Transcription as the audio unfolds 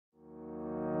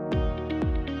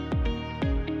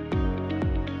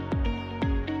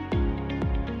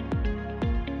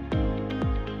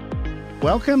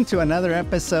Welcome to another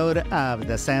episode of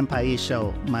The Senpai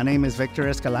Show. My name is Victor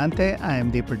Escalante. I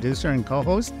am the producer and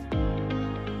co-host.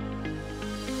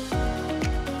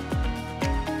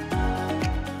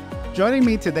 Joining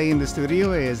me today in the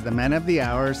studio is the man of the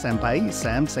hour, Senpai.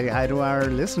 Sam, say hi to our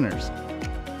listeners.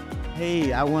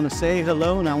 Hey, I want to say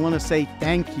hello and I want to say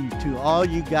thank you to all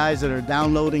you guys that are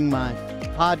downloading my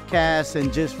podcast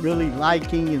and just really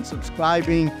liking and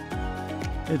subscribing.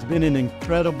 It's been an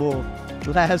incredible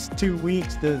last 2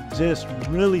 weeks to just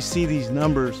really see these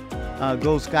numbers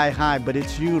go sky high, but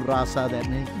it's you, Raza, that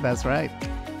makes it. That's right.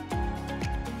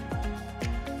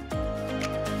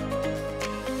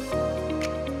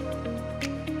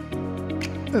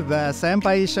 The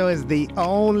Senpai Show is the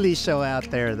only show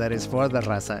out there that is for the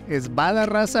Raza. It's by the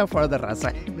Raza, for the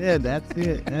Raza. Yeah, that's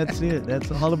it. That's it. That's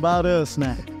all about us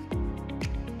now.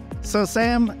 So,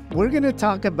 Sam, we're going to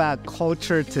talk about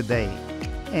culture today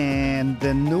and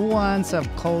the nuance of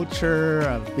culture,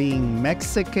 of being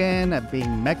Mexican, of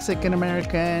being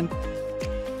Mexican-American,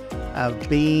 of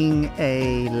being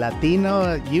a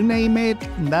Latino, you name it,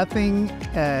 nothing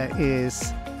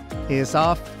is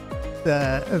off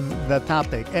the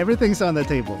topic. Everything's on the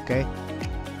table, okay?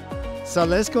 So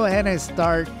let's go ahead and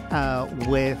start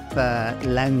with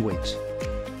language.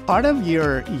 Part of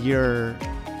your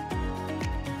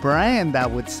brand, I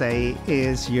would say,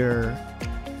 is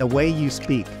the way you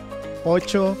speak.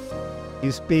 Ocho,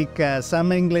 you speak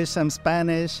some English, some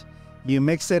Spanish, you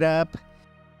mix it up,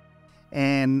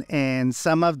 and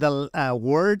some of the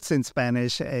words in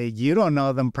Spanish, you don't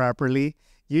know them properly.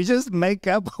 You just make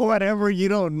up whatever you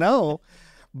don't know,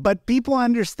 but people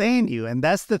understand you. And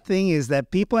that's the thing, is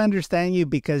that people understand you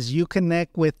because you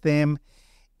connect with them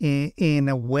in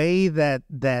a way that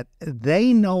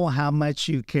they know how much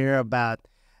you care about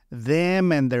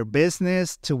them and their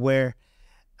business, to where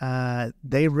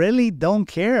they really don't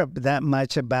care that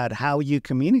much about how you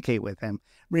communicate with them.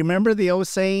 Remember the old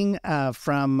saying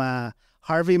from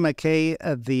Harvey Mackay,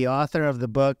 the author of the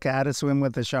book, How to Swim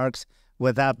with the Sharks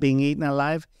Without Being Eaten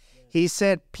Alive? He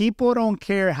said, people don't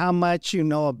care how much you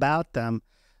know about them,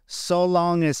 so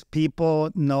long as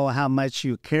people know how much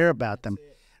you care about them.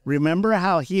 Remember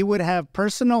how he would have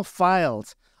personal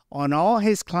files on all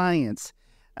his clients,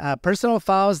 personal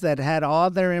files that had all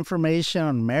their information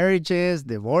on marriages,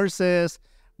 divorces,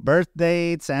 birth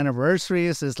dates,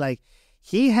 anniversaries. It's like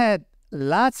he had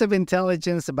lots of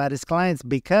intelligence about his clients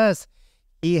because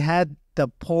he had the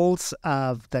pulse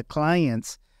of the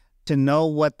clients to know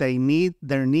what their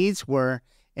needs were,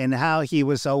 and how he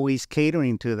was always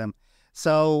catering to them.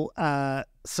 So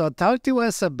talk to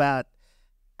us about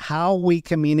how we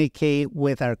communicate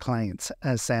with our clients,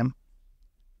 Sam.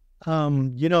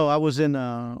 I'm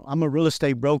a real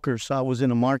estate broker, so I was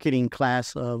in a marketing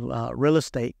class of real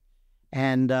estate.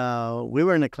 And we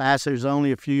were in a class, there's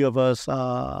only a few of us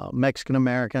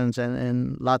Mexican-Americans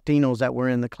and Latinos that were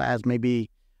in the class. Maybe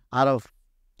out of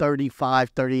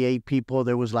 35, 38 people,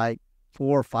 there was like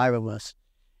 4 or 5 of us.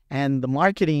 And the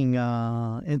marketing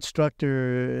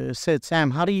instructor said, Sam,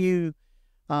 how do you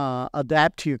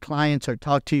adapt to your clients or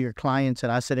talk to your clients?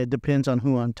 And I said, it depends on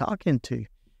who I'm talking to.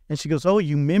 And she goes, oh,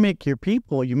 you mimic your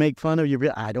people. You make fun of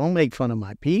I don't make fun of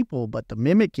my people, but the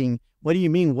mimicking, what do you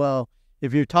mean? Well,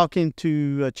 if you're talking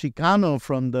to a Chicano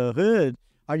from the hood,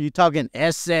 are you talking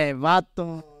ese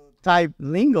vato type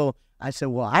lingo? I said,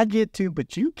 well, I get to,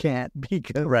 but you can't,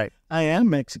 because right. I am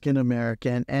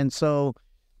Mexican-American. And so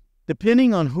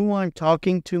depending on who I'm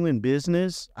talking to in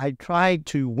business, I try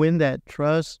to win that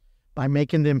trust by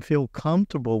making them feel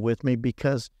comfortable with me,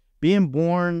 because being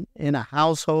born in a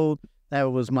household that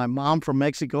was my mom from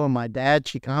Mexico and my dad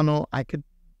Chicano, I could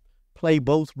play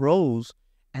both roles.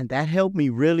 And that helped me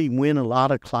really win a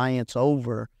lot of clients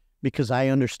over, because I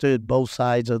understood both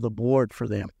sides of the board for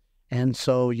them. And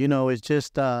so, it's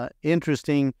just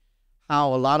interesting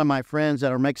how a lot of my friends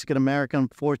that are Mexican-American,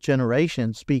 4th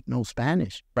generation, speak no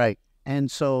Spanish. Right. And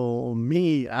so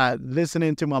me,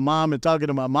 listening to my mom and talking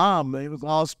to my mom, it was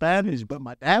all Spanish. But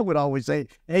my dad would always say,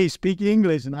 hey, speak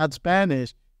English, not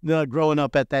Spanish. Growing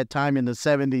up at that time in the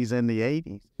 70s and the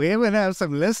 80s. We even have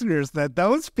some listeners that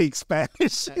don't speak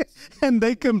Spanish, and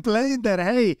they complain that,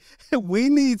 hey, we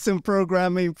need some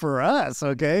programming for us,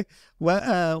 okay?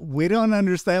 Well, we don't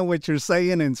understand what you're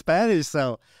saying in Spanish,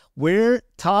 so we're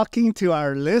talking to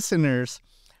our listeners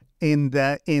in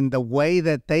the way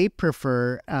that they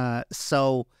prefer,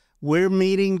 so we're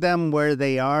meeting them where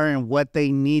they are and what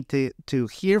they need to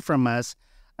hear from us,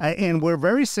 and we're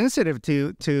very sensitive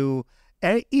to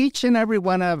each and every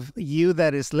one of you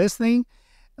that is listening.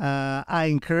 I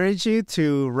encourage you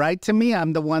to write to me.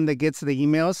 I'm the one that gets the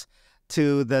emails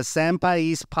to the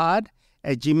Senpais Pod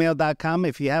sam@gmail.com.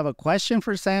 If you have a question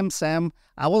for Sam,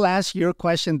 I will ask your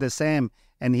question to Sam,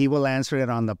 and he will answer it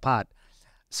on the pod.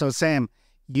 So, Sam,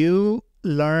 you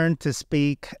learn to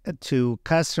speak to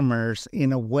customers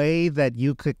in a way that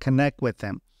you could connect with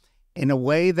them, in a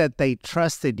way that they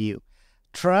trusted you.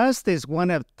 Trust is one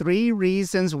of 3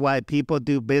 reasons why people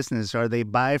do business or they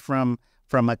buy from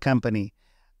a company.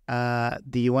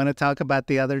 Do you want to talk about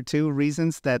the other 2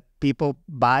 reasons that people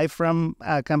buy from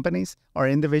companies or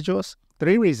individuals?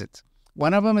 3 reasons.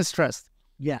 One of them is trust.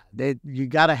 Yeah, you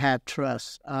got to have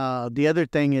trust. The other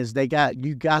thing is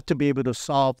you got to be able to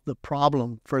solve the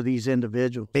problem for these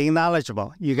individuals. Being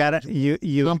knowledgeable. You got to,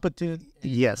 you Competent.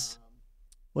 Yes.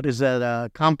 What is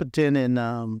that? Competent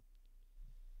and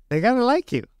they got to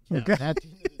like you. Okay? Yeah,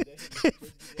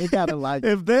 they got to like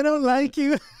you. If they don't like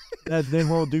you, they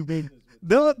won't do business.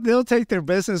 They'll take their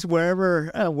business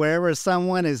wherever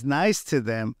someone is nice to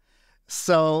them.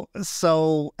 So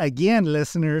again,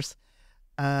 listeners,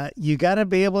 you got to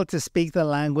be able to speak the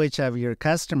language of your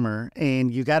customer,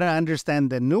 and you got to understand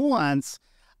the nuance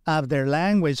of their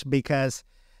language, because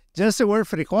just the word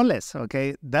frijoles,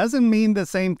 okay, doesn't mean the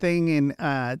same thing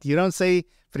you don't say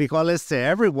frijoles to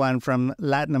everyone from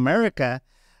Latin America.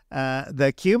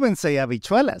 The Cubans say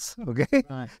habichuelas, okay?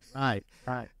 Right.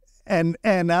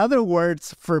 And other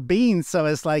words for beans. So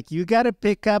it's like you got to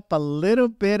pick up a little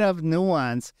bit of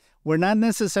nuance. We're not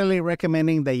necessarily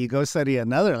recommending that you go study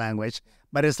another language,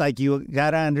 but it's like you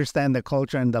got to understand the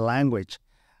culture and the language.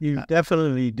 You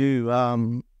definitely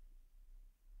do.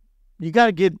 You got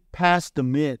to get past the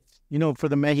myth. For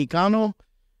the Mexicano,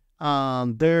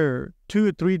 they're 2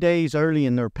 or 3 days early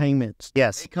in their payments.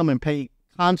 Yes. They come and pay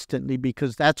constantly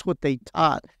because that's what they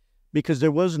taught, because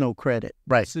there was no credit.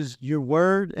 Right. This is your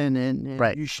word, and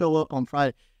right. You show up on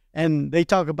Friday. And they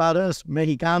talk about us,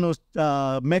 Mexicanos,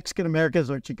 Mexican-Americans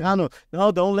or Chicanos.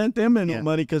 No, don't lend them any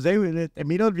money because they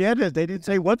didn't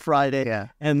say what Friday. Yeah.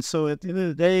 And so at the end of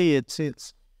the day, it's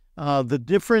the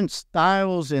different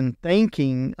styles in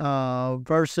thinking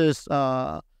versus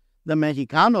the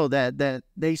Mexicano that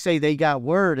they say they got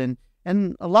word.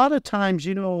 And a lot of times,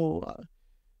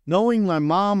 knowing my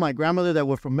mom, my grandmother that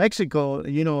were from Mexico,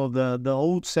 the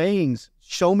old sayings,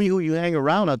 show me who you hang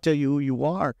around, I'll tell you who you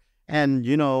are. And,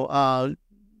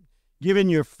 giving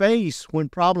your face when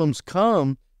problems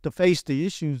come to face the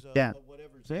issues of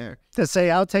whatever's there. To say,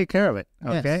 I'll take care of it,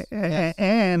 okay? Yes.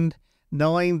 And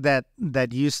knowing that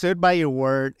you stood by your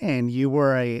word and you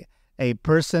were a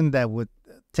person that would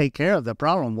take care of the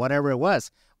problem, whatever it was.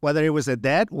 Whether it was a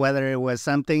debt, whether it was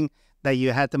something that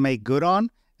you had to make good on,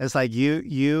 it's like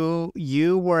you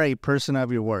were a person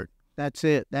of your word. That's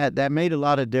it. That made a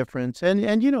lot of difference. And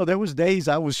there was days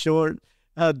I was short,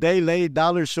 a day late,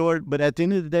 dollar short, but at the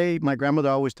end of the day, my grandmother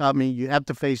always taught me you have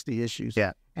to face the issues.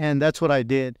 Yeah. And that's what I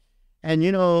did. And,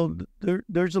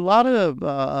 there's a lot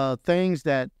of things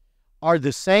that are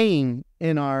the same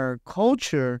in our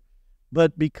culture,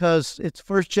 but because it's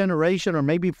first generation or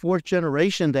maybe fourth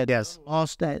generation that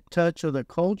lost that touch of the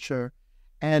culture.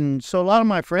 And so a lot of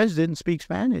my friends didn't speak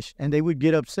Spanish, and they would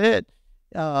get upset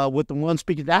with the one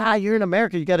speaking, you're in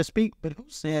America, you got to speak. But who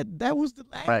said that was the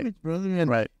language, brother?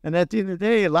 And at the end of the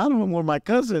day, a lot of them were my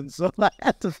cousins, so I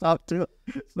had to talk to them.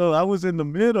 So I was in the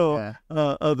middle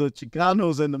of the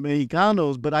Chicanos and the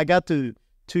Mexicanos, but I got to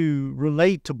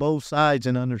relate to both sides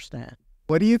and understand.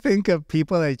 What do you think of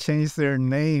people that change their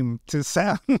name to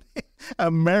sound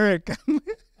American?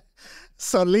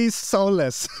 Solis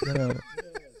Solis.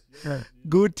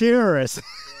 Gutierrez.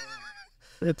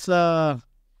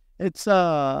 It's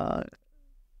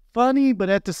funny, but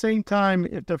at the same time,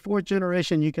 if the fourth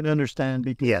generation, you can understand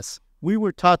because we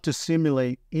were taught to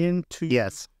simulate into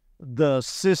the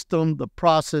system, the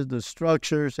process, the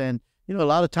structures. And, a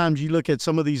lot of times you look at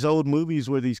some of these old movies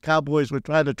where these cowboys were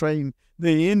trying to train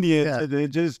the Indians and they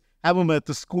just have them at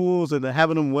the schools and they're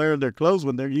having them wear their clothes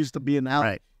when they're used to being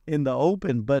out in the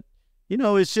open. But,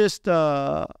 it's just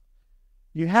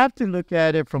you have to look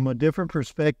at it from a different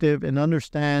perspective and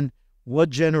understand what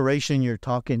generation you're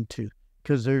talking to,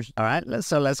 because there's all right.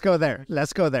 So let's go there.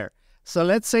 So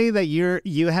let's say that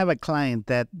you have a client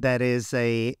that is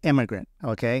a immigrant.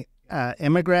 Okay,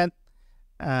 immigrant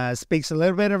speaks a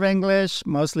little bit of English,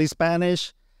 mostly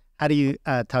Spanish. How do you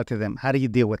talk to them? How do you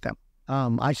deal with them?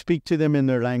 I speak to them in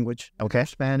their language,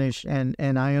 Spanish,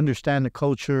 and I understand the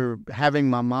culture. Having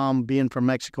my mom being from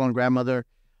Mexico and grandmother,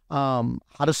 how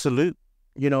to salute.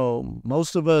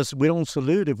 Most of us, we don't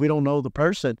salute if we don't know the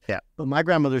person. Yeah. But my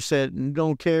grandmother said,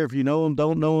 don't care if you know them,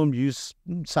 don't know them, you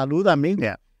salud a mí.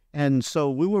 Yeah. And so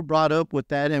we were brought up with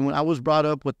that. And when I was brought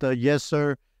up with the yes,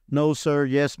 sir, no, sir,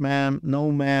 yes, ma'am,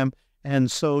 no, ma'am. And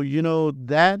so,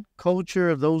 that culture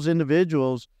of those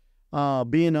individuals,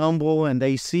 being humble, and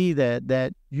they see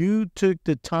that you took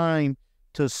the time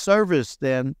to service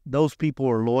them, those people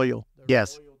are loyal. They're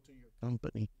Yes. loyal to your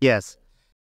company. Yes.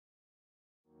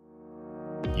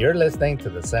 You're listening to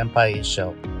the Senpai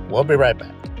Show. We'll be right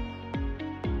back.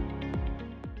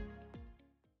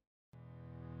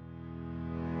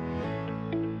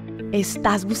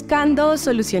 ¿Estás buscando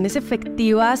soluciones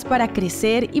efectivas para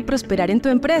crecer y prosperar en tu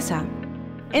empresa?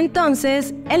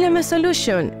 Entonces, LMS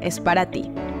Solution es para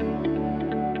ti.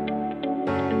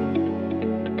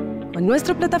 Con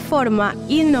nuestra plataforma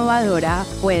innovadora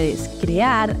puedes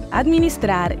crear,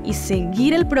 administrar y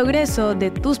seguir el progreso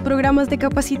de tus programas de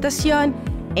capacitación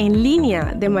en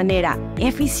línea de manera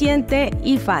eficiente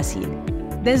y fácil,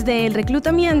 desde el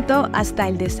reclutamiento hasta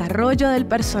el desarrollo del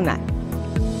personal.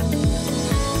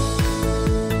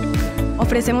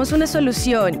 Ofrecemos una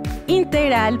solución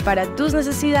integral para tus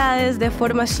necesidades de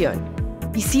formación.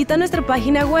 Visita nuestra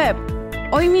página web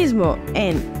hoy mismo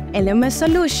en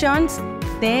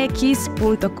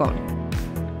lmsolutionsTX.com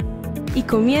y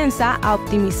comienza a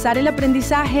optimizar el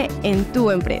aprendizaje en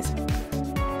tu empresa.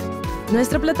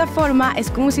 Nuestra plataforma es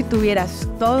como si tuvieras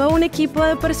todo un equipo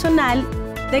de personal,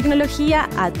 tecnología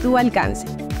a tu alcance.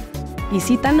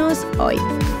 Visítanos hoy.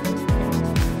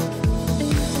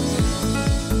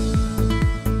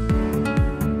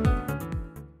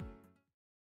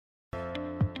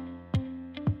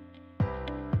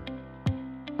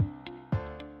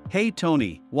 Hey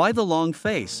Tony, why the long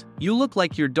face? You look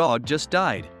like your dog just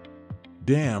died.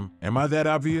 Damn, am I that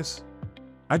obvious?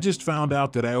 I just found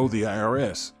out that I owe the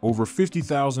IRS over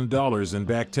 $50,000 in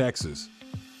back taxes.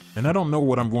 And I don't know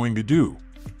what I'm going to do.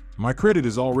 My credit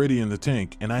is already in the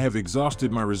tank and I have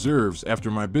exhausted my reserves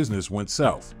after my business went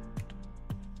south.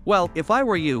 Well, if I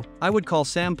were you, I would call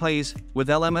Sam Pais with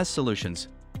LMS Solutions.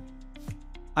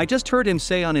 I just heard him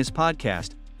say on his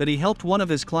podcast that he helped one of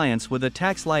his clients with a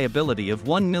tax liability of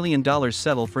 $1 million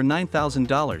settle for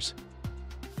 $9,000.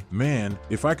 Man,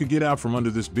 if I could get out from under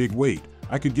this big weight,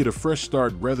 I could get a fresh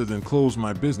start rather than close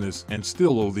my business and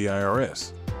still owe the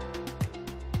IRS.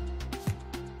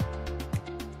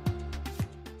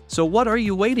 So what are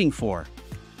you waiting for?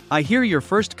 I hear your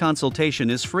first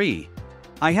consultation is free.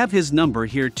 I have his number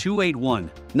here,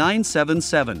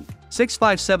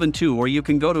 281-977-6572, or you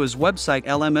can go to his website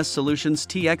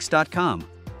lmssolutionstx.com.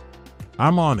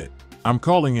 I'm on it. I'm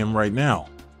calling him right now.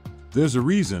 There's a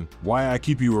reason why I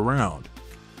keep you around.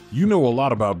 You know a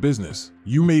lot about business.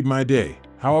 You made my day.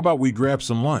 How about we grab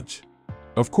some lunch?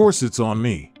 Of course it's on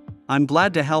me. I'm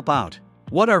glad to help out.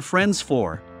 What are friends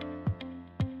for?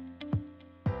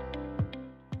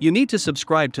 You need to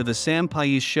subscribe to the Sam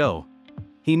Pais Show.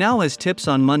 He now has tips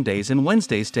on Mondays and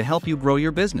Wednesdays to help you grow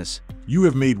your business. You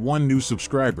have made one new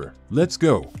subscriber. Let's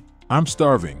go. I'm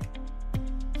starving.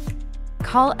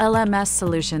 Call LMS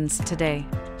Solutions today.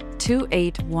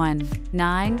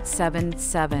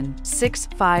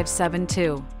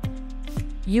 281-977-6572.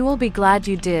 You will be glad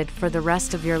you did for the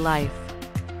rest of your life.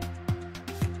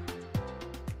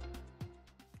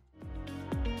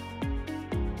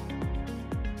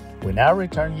 We now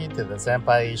return you to the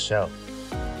Senpai Show.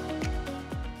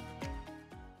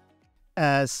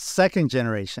 Second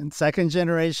generation. Second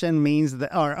generation means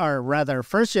that, or rather,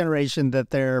 first generation that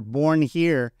they're born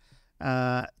here,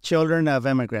 children of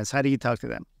immigrants. How do you talk to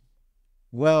them?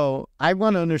 Well, I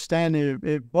want to understand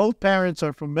if both parents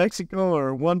are from Mexico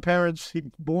or one parent's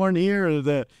born here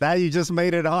or Now you just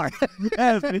made it hard.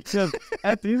 Yes, because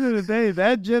at the end of the day,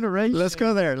 that generation. Let's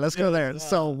go there. Let's go there.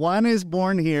 So one is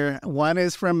born here, one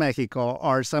is from Mexico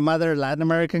or some other Latin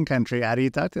American country. How do you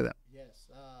talk to them? Yes.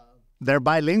 They're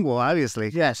bilingual, obviously.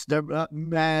 Yes, they're,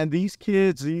 man, these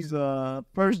kids, these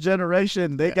first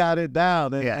generation, they got it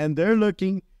down. And they're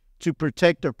looking to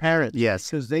protect their parents.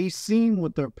 Yes. Because they seen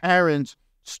what their parents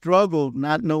struggled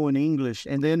not knowing English.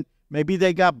 And then maybe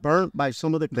they got burnt by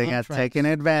some of the contracts. They got taken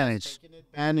advantage.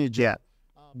 Yeah.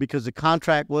 Because the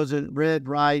contract wasn't read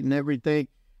right and everything.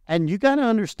 And you got to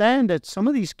understand that some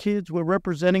of these kids were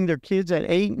representing their kids at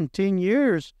 8 and 10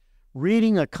 years,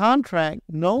 reading a contract,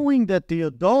 knowing that the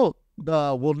adult,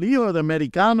 the Bolillo or the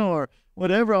Americano or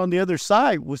whatever on the other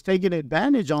side was taking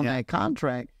advantage on that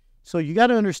contract. So you got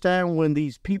to understand when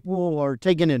these people are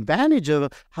taking advantage of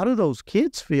it, how do those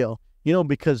kids feel? You know,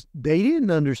 because they didn't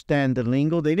understand the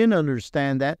lingo. They didn't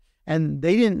understand that. And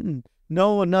they didn't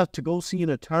know enough to go see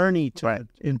an attorney to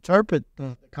interpret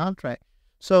the contract.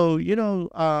 So, you know,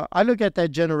 I look at that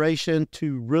generation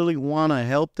to really want to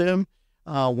help them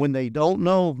when they don't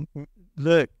know.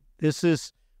 Look, this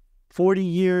is 40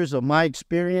 years of my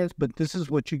experience, but this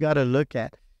is what you got to look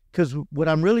at. Because what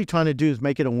I'm really trying to do is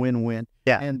make it a win-win.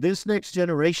 Yeah. And this next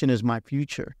generation is my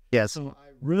future. Yes. So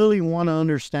I really want to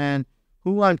understand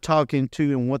who I'm talking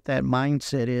to and what that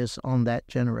mindset is on that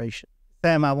generation.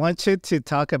 Sam, I want you to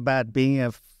talk about being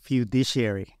a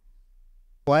fiduciary.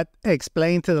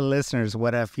 Explain to the listeners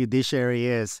what a fiduciary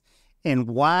is and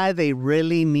why they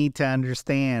really need to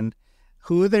understand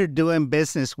who they're doing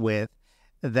business with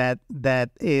that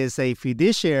is a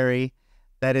fiduciary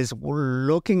that is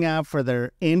looking out for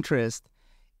their interest,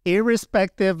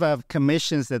 irrespective of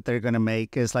commissions that they're going to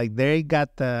make. It's like they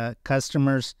got the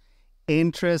customer's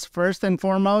interest first and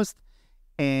foremost,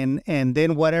 and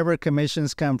then whatever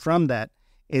commissions come from that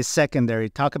is secondary.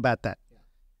 Talk about that.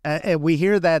 We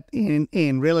hear that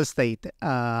in real estate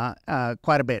quite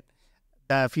a bit.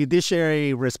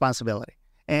 Fiduciary responsibility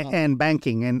and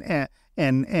banking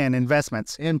and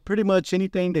investments. And pretty much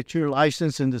anything that you're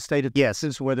licensed in the state of Yes.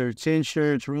 Texas, whether it's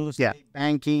insurance, real estate,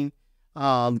 banking,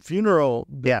 funeral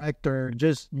director,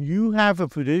 just you have a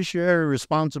fiduciary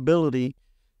responsibility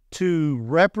to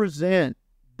represent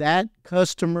that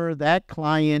customer, that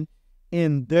client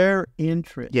in their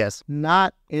interest. Yes.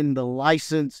 Not in the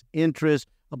license interest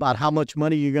about how much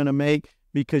money you're going to make,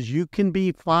 because you can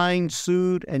be fined,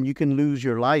 sued, and you can lose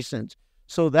your license.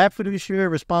 So that fiduciary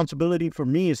responsibility for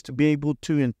me is to be able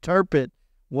to interpret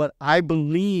what I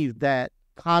believe that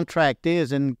contract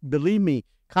is. And believe me,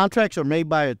 contracts are made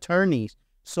by attorneys.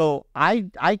 So I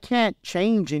can't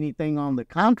change anything on the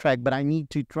contract, but I need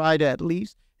to try to at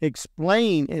least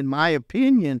explain, in my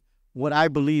opinion, what I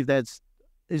believe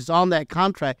is on that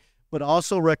contract, but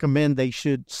also recommend they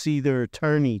should see their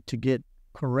attorney to get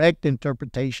correct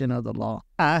interpretation of the law.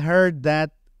 I heard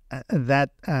that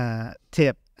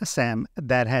tip, Sam,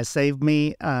 that has saved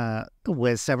me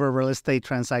with several real estate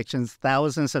transactions,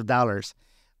 thousands of dollars.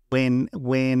 When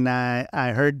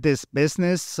I heard this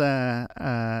business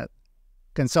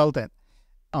consultant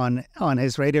on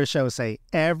his radio show say,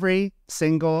 every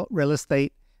single real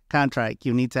estate contract,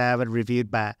 you need to have it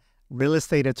reviewed by a real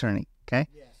estate attorney. Okay.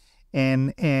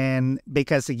 Yes. And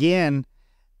because again,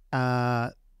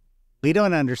 we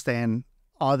don't understand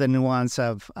all the nuance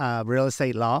of real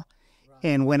estate law. Right.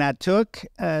 And when I took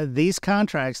these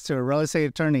contracts to a real estate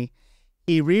attorney,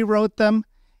 he rewrote them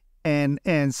and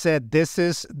said, this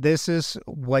is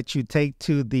what you take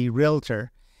to the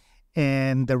realtor.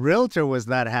 And the realtor was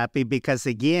not happy because,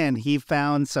 again, he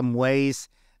found some ways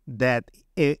that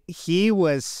he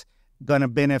was going to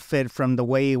benefit from the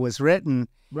way it was written.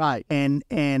 Right. And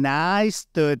I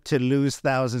stood to lose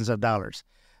thousands of dollars.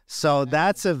 So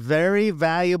that's a very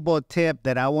valuable tip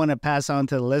that I want to pass on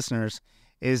to the listeners,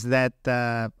 is that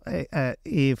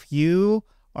if you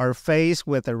are faced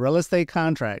with a real estate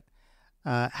contract,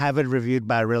 have it reviewed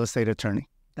by a real estate attorney.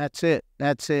 That's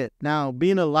it. Now,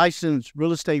 being a licensed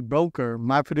real estate broker,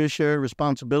 my fiduciary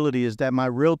responsibility is that my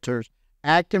realtors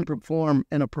act and perform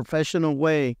in a professional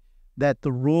way, that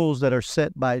the rules that are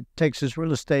set by Texas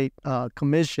Real Estate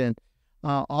Commission.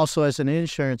 Also, as an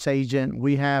insurance agent,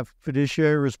 we have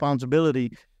fiduciary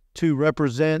responsibility to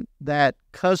represent that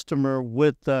customer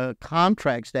with the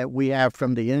contracts that we have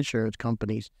from the insurance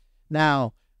companies.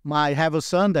 Now, I have a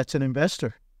son that's an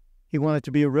investor. He wanted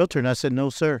to be a realtor, and I said, no,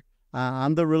 sir.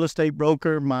 I'm the real estate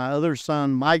broker. My other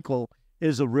son, Michael,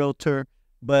 is a realtor,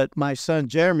 but my son,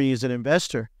 Jeremy, is an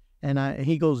investor. And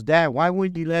he goes, Dad, why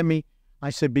wouldn't you let me? I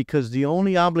said, because the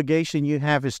only obligation you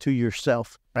have is to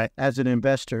yourself, right, as an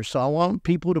investor. So I want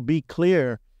people to be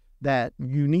clear that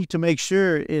you need to make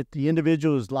sure if the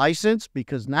individual is licensed,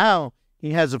 because now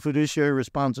he has a fiduciary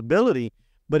responsibility.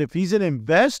 But if he's an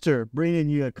investor bringing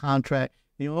you a contract,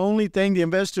 the only thing the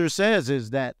investor says is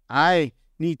that I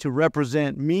need to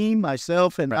represent me,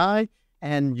 myself, and right.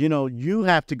 And, you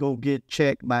have to go get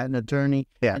checked by an attorney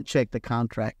and check the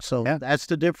contract. So that's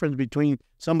the difference between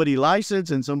somebody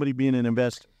licensed and somebody being an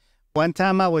investor. One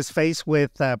time I was faced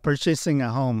with purchasing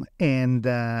a home, and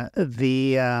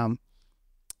the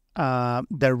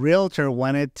realtor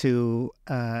wanted to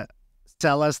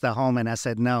sell us the home, and I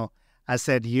said, no. I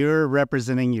said, you're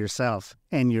representing yourself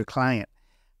and your client.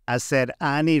 I said,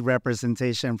 I need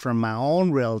representation from my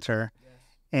own realtor.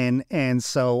 And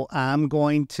so I'm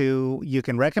going to, you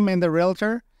can recommend the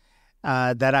realtor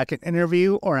that I can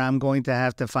interview, or I'm going to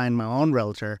have to find my own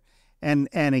realtor. And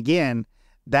again,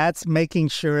 that's making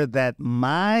sure that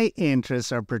my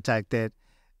interests are protected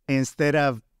instead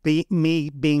of me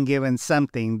being given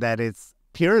something that is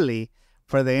purely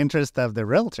for the interest of the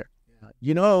realtor.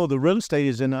 The real estate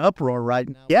is in an uproar right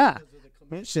now. Yeah.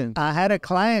 I had a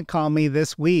client call me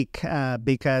this week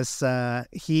because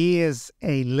he is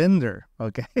a lender.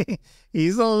 Okay,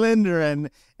 he's a lender,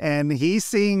 and he's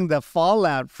seeing the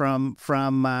fallout from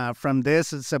this.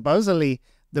 Supposedly,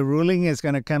 the ruling is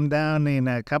going to come down in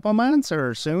a couple months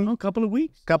or soon. A couple of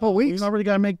weeks. Couple of weeks. We already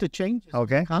got to make the changes.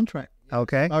 Okay. Contract.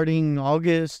 Okay. Starting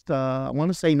August, I want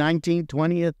to say 19th,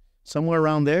 20th, somewhere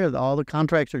around there. All the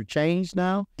contracts are changed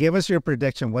now. Give us your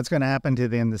prediction. What's going to happen to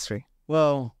the industry?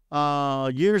 Well,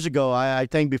 years ago, I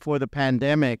think before the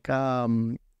pandemic,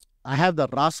 I have the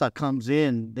Raza comes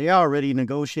in. They already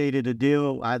negotiated a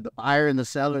deal. I have the buyer and the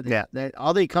seller.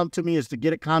 All they come to me is to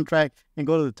get a contract and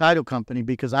go to the title company,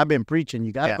 because I've been preaching.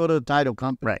 You got to go to the title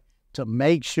company to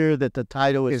make sure that the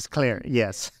title is clear.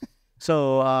 Yes.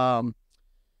 So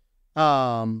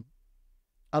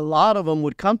a lot of them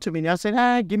would come to me and I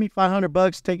said, give me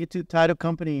 $500, take it to the title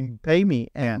company and pay me.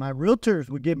 And my realtors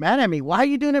would get mad at me. Why are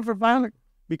you doing it for $500?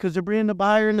 Because they're bringing the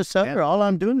buyer and the seller. All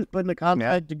I'm doing is putting the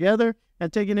contract together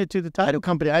and taking it to the title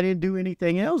company. I didn't do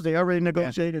anything else. They already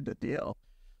negotiated the deal.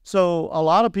 So a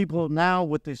lot of people now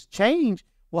with this change,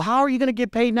 well, how are you going to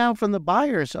get paid now from the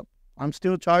buyer? So I'm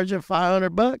still charging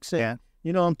 $500. And,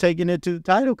 I'm taking it to the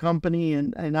title company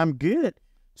and I'm good.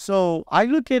 So I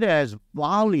look at it as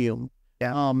volume.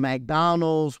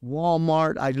 McDonald's,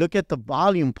 Walmart, I look at the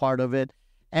volume part of it.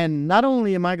 And not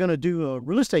only am I going to do a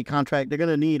real estate contract, they're going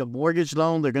to need a mortgage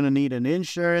loan. They're going to need an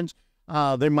insurance.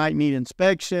 They might need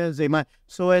inspections.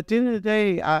 So at the end of the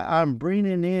day, I'm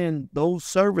bringing in those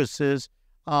services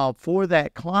for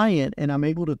that client, and I'm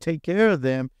able to take care of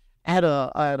them at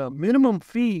a minimum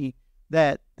fee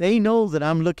that they know that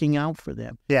I'm looking out for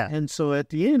them. Yeah. And so at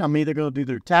the end, I'm either going to do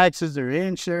their taxes, their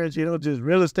insurance, just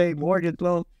real estate, mortgage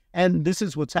loan. And this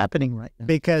is what's happening right now.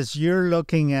 Because you're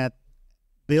looking at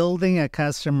building a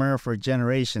customer for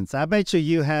generations. I bet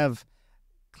you have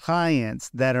clients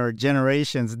that are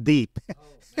generations deep.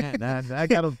 Man, I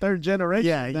got a third generation.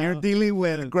 Yeah, now. You're dealing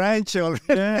with grandchildren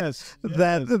yes.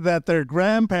 that their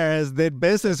grandparents did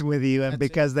business with you, and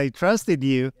because they trusted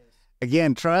you,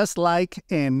 again, trust,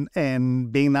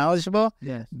 and being knowledgeable.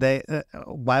 Yes.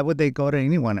 Why would they go to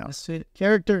anyone else? That's it.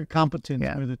 Character and competence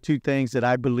are the two things that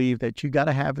I believe that you got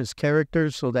to have as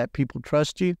character so that people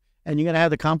trust you, and you got to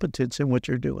have the competence in what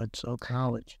you're doing. So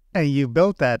knowledge. And you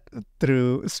built that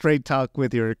through straight talk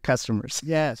with your customers.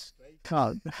 Yes.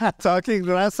 Talking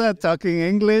Raza, talking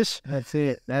English. That's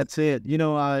it. I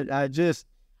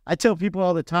tell people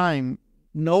all the time,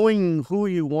 knowing who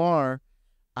you are,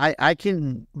 I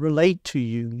can relate to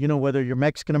you, whether you're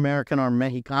Mexican American or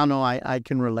Mexicano, I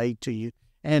can relate to you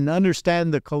and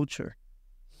understand the culture.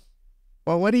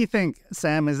 Well, what do you think,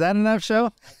 Sam? Is that enough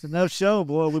show? It's enough show,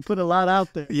 boy. We put a lot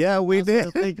out there. Yeah, we did.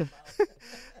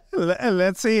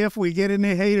 Let's see if we get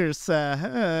any haters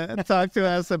talk to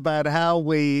us about how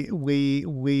we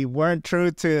weren't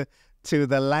true to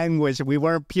the language. We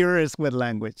weren't purists with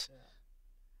language.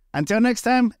 Until next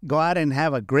time, go out and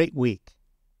have a great week.